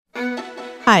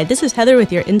Hi, this is Heather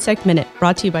with your Insect Minute,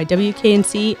 brought to you by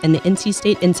WKNC and the NC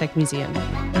State Insect Museum.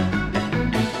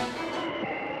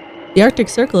 The Arctic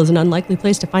Circle is an unlikely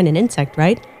place to find an insect,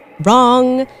 right?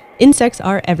 Wrong! Insects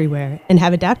are everywhere and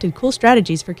have adapted cool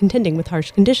strategies for contending with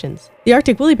harsh conditions. The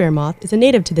Arctic woolly bear moth is a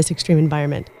native to this extreme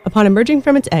environment. Upon emerging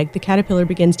from its egg, the caterpillar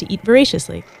begins to eat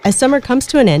voraciously. As summer comes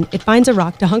to an end, it finds a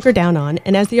rock to hunker down on,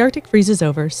 and as the Arctic freezes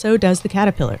over, so does the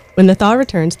caterpillar. When the thaw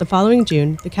returns the following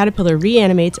June, the caterpillar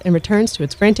reanimates and returns to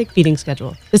its frantic feeding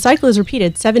schedule. The cycle is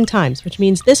repeated 7 times, which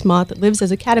means this moth lives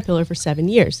as a caterpillar for 7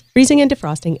 years, freezing and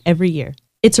defrosting every year.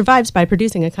 It survives by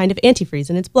producing a kind of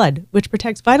antifreeze in its blood, which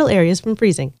protects vital areas from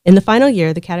freezing. In the final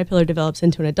year, the caterpillar develops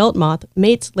into an adult moth,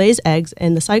 mates, lays eggs,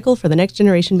 and the cycle for the next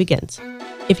generation begins.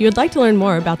 If you would like to learn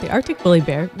more about the Arctic woolly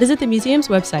bear, visit the museum's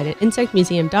website at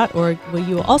insectmuseum.org, where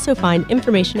you will also find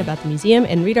information about the museum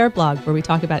and read our blog, where we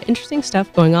talk about interesting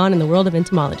stuff going on in the world of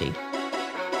entomology.